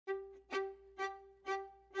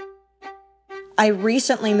I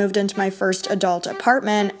recently moved into my first adult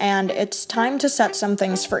apartment, and it's time to set some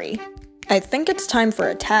things free. I think it's time for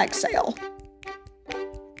a tag sale.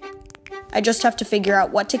 I just have to figure out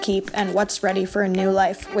what to keep and what's ready for a new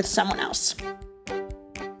life with someone else.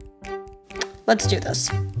 Let's do this.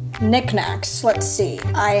 Knickknacks, let's see.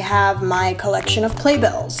 I have my collection of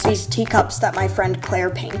playbills, these teacups that my friend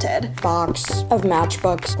Claire painted, box of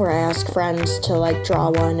matchbooks where I ask friends to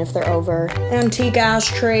draw one if they're over, antique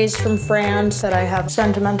ashtrays from France that I have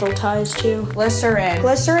sentimental ties to, glycerin.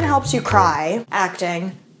 Glycerin helps you cry,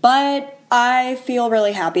 acting, but I feel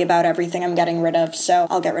really happy about everything I'm getting rid of, so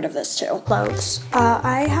I'll get rid of this too. Clothes.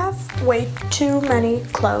 I have way too many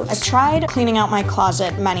clothes. I've tried cleaning out my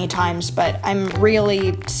closet many times, but I'm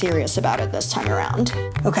really serious about it this time around.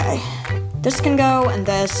 Okay, this can go, and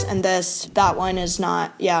this, and this. That one is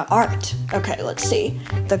not, art. Okay, let's see.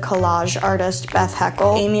 The collage artist, Beth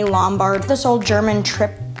Heckel. Amy Lombard. This old German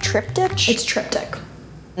triptych? It's triptych.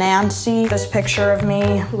 Nancy, this picture of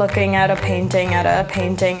me looking at a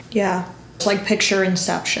painting. Yeah. It's like picture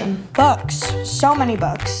inception. Books. So many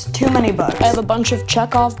books. Too many books. I have a bunch of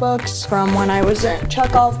Chekhov books from when I was in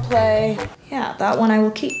Chekhov play. Yeah, that one I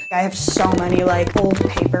will keep. I have so many old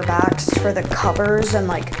paperbacks for the covers and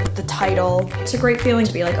the title. It's a great feeling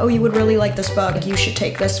to be like, oh, you would really like this book. You should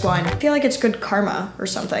take this one. I feel like it's good karma or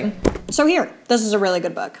something. So here, this is a really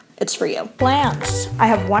good book. It's for you. Plants. I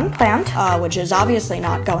have one plant, which is obviously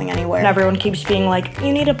not going anywhere. And everyone keeps being like,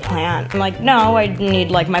 you need a plant. I'm like, no, I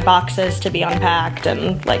need my boxes to be unpacked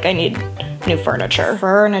and I need new furniture.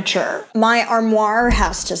 My armoire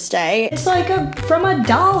has to stay. It's from a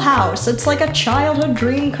dollhouse. It's like a childhood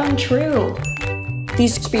dream come true.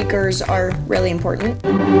 These speakers are really important.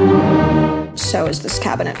 So is this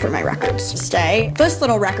cabinet for my records. Stay. This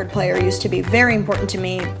little record player used to be very important to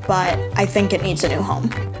me, but I think it needs a new home.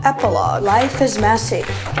 Epilogue. Life is messy.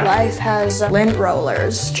 Life has lint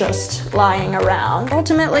rollers just lying around.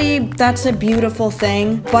 Ultimately, that's a beautiful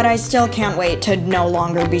thing, but I still can't wait to no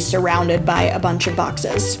longer be surrounded by a bunch of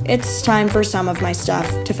boxes. It's time for some of my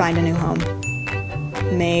stuff to find a new home.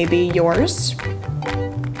 Maybe yours?